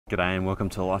G'day and welcome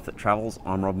to Life That Travels.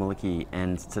 I'm Malicki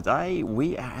and today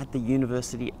we are at the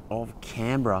University of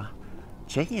Canberra,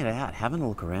 checking it out, having a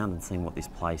look around and seeing what this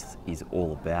place is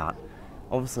all about.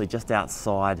 Obviously just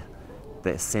outside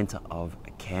the centre of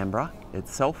Canberra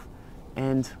itself,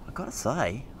 and I've got to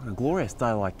say, on a glorious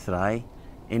day like today,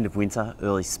 end of winter,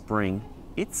 early spring,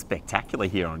 it's spectacular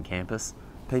here on campus.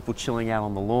 People chilling out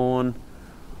on the lawn,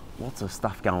 lots of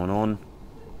stuff going on.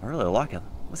 I really like it.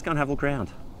 Let's go and have a look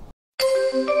around.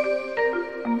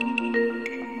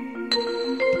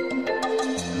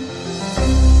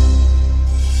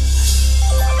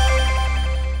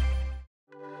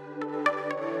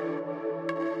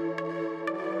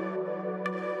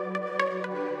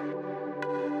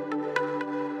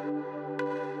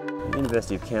 The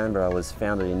University of Canberra was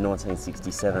founded in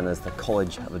 1967 as the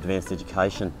College of Advanced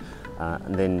Education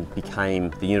and then became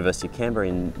the University of Canberra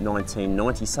in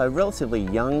 1990, so relatively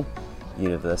young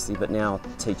university, but now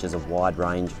teaches a wide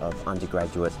range of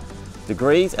undergraduate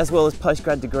degrees as well as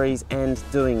postgrad degrees and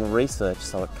doing research,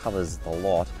 so it covers a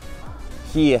lot.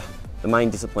 Here, the main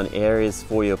discipline areas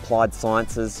for you: applied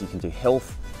sciences, you can do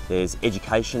health, there's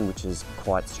education, which is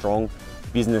quite strong,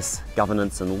 business,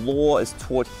 governance and law is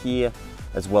taught here,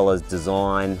 as well as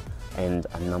design and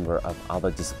a number of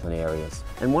other discipline areas.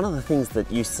 And one of the things that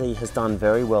UC has done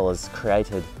very well is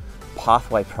created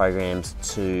pathway programs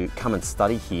to come and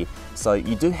study here. So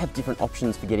you do have different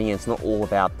options for getting in. It's not all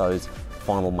about those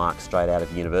final marks straight out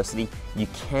of university. You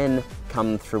can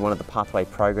come through one of the pathway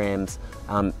programs,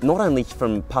 not only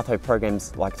from pathway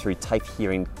programs like through TAFE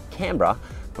here in Canberra,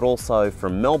 but also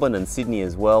from Melbourne and Sydney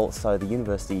as well. So the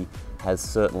university has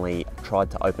certainly tried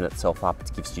to open itself up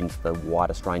to give students the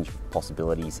widest range of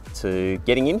possibilities to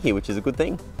getting in here, which is a good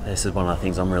thing. This is one of the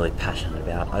things I'm really passionate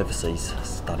about, overseas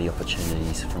study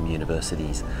opportunities from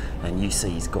universities, and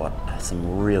UC's got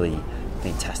some really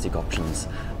fantastic options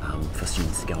for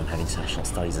students to go and have international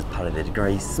studies as part of their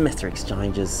degrees: semester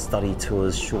exchanges, study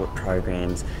tours, short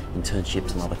programs,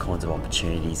 internships and other kinds of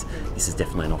opportunities. This is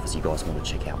definitely an office you guys want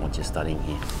to check out once you're studying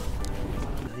here.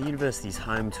 The university is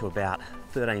home to about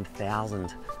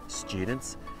 13,000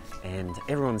 students, and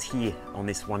everyone's here on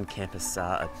this one campus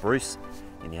at Bruce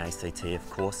in the ACT, of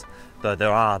course, though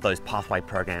there are those pathway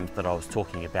programs that I was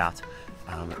talking about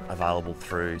available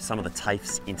through some of the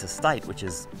TAFEs interstate, which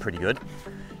is pretty good.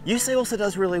 UC also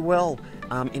does really well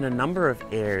in a number of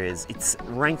areas. It's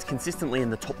ranked consistently in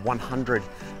the top 100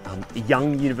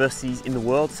 young universities in the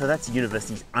world, so that's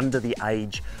universities under the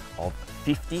age of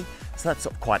 50, so that's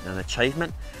quite an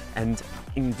achievement. And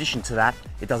in addition to that,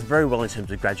 it does very well in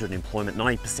terms of graduate employment,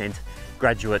 90%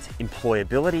 graduate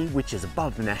employability, which is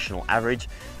above the national average.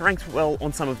 It ranks well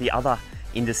on some of the other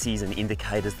indices and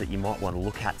indicators that you might want to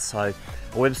look at. So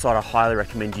a website I highly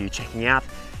recommend you checking out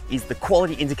is the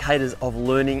Quality Indicators of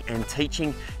Learning and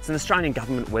Teaching. It's an Australian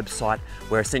government website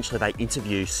where essentially they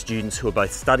interview students who are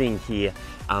both studying here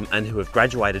and who have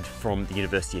graduated from the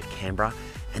University of Canberra.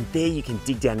 And there you can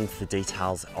dig down into the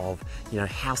details of,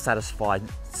 how satisfied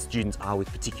students are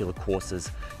with particular courses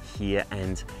here.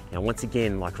 And once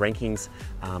again, like rankings,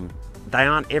 they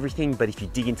aren't everything, but if you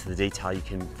dig into the detail, you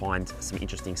can find some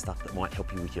interesting stuff that might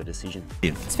help you with your decision.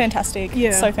 It's fantastic,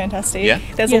 yeah. So fantastic. Yeah.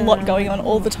 There's a lot going on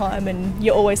all the time and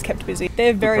you're always kept busy.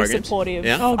 They're very supportive.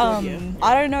 Yeah. Oh, good, yeah.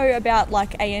 I don't know about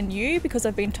like ANU because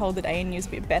I've been told that ANU is a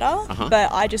bit better,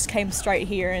 but I just came straight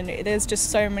here and there's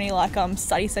just so many like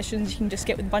study sessions you can just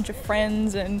get with a bunch of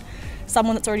friends, and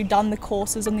someone that's already done the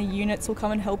courses and the units will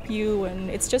come and help you, and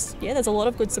it's just, there's a lot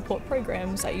of good support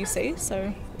programs at UC,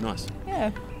 so. Nice.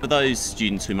 Yeah. For those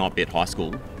students who might be at high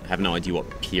school, have no idea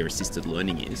what peer-assisted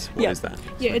learning is, what is that?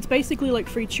 Yeah, it's basically like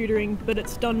free tutoring, but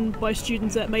it's done by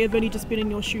students that may have only just been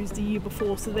in your shoes the year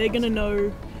before, so they're going to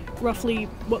know roughly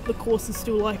what the course is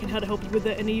still like and how to help you with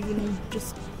it, and even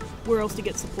just where else to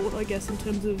get support, I guess, in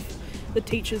terms of the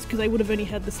teachers, because they would have only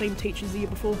had the same teachers the year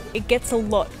before. It gets a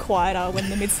lot quieter when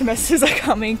the mid-semesters are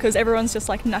coming because everyone's just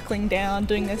like knuckling down,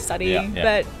 doing their studying.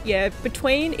 But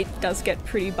between it does get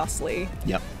pretty bustly.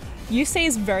 Yep. UC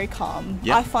is very calm.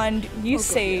 Yep. I find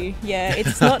UC,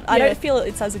 it's not, I don't feel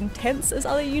it's as intense as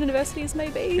other universities may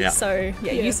be. Yeah. So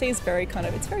UC is very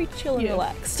it's very chill and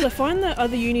relaxed. So I find that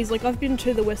other unis, like I've been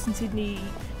to the Western Sydney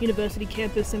University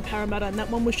campus in Parramatta, and that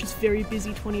one was just very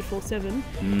busy 24/7.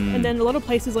 And then a lot of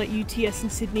places like UTS in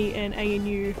Sydney and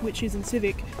ANU, which is in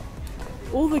Civic,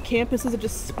 all the campuses are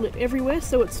just split everywhere,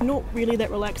 so it's not really that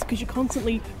relaxed because you're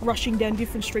constantly rushing down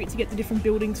different streets to get to different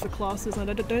buildings for classes, and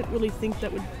I don't really think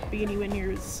that would be anywhere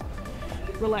near as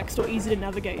relaxed or easy to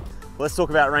navigate. Let's talk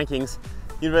about rankings.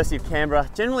 University of Canberra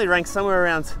generally ranks somewhere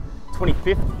around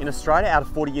 25th in Australia out of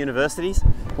 40 universities.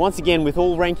 Once again, with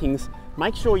all rankings,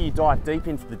 make sure you dive deep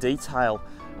into the detail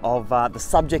of the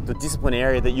subject or discipline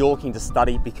area that you're looking to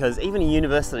study, because even a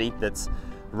university that's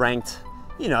ranked,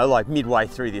 you know, like midway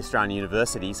through the Australian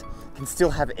universities can still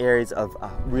have areas of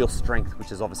real strength,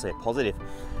 which is obviously a positive.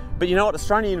 But you know what?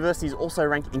 Australian universities also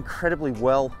rank incredibly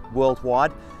well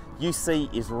worldwide.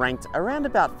 UC is ranked around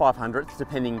about 500th,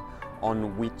 depending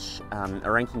on which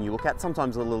ranking you look at.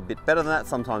 Sometimes a little bit better than that,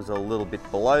 sometimes a little bit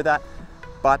below that.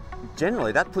 But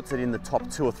generally that puts it in the top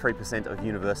 2 or 3% of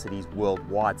universities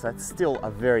worldwide. So that's still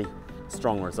a very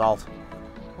strong result.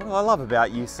 What I love about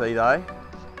UC though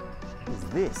is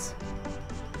this.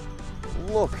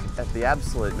 Look at the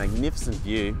absolute magnificent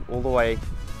view all the way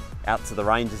out to the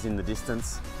ranges in the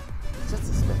distance. It's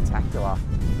just a spectacular,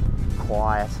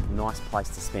 quiet, nice place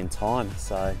to spend time.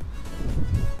 So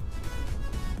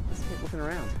let's keep looking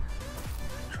around.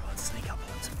 Try and sneak up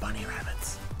on some bunny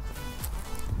rabbits.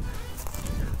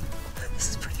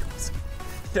 This is pretty awesome.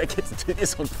 You don't get to do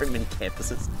this on very many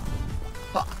campuses.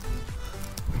 Ah,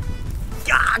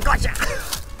 gotcha!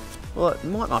 Well, it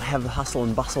might not have the hustle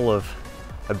and bustle of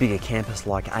a bigger campus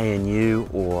like ANU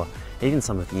or even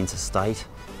some of the interstate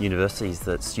universities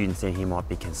that students in here might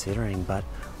be considering, but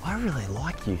I really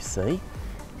like UC.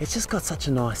 It's just got such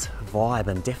a nice vibe,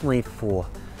 and definitely for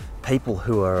people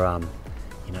who are,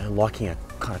 you know, liking a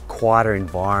kind of quieter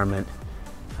environment,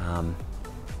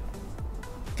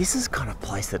 this is kind of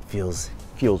place that feels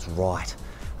right.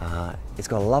 It's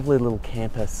got a lovely little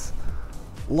campus,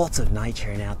 lots of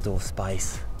nature and outdoor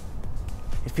space.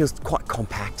 It feels quite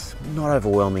compact, not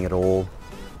overwhelming at all.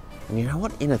 And you know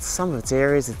what? In some of its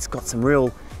areas, it's got some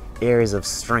real areas of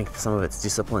strength, some of its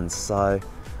disciplines. So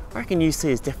I reckon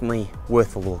UC is definitely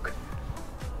worth a look.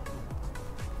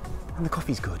 And the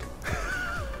coffee's good.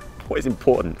 Always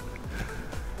important.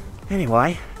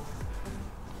 Anyway,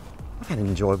 I've had an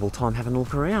enjoyable time having a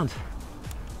look around.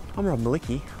 I'm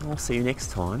Malicki, and I'll see you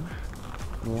next time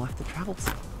on Life That Travels.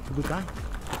 Have a good day.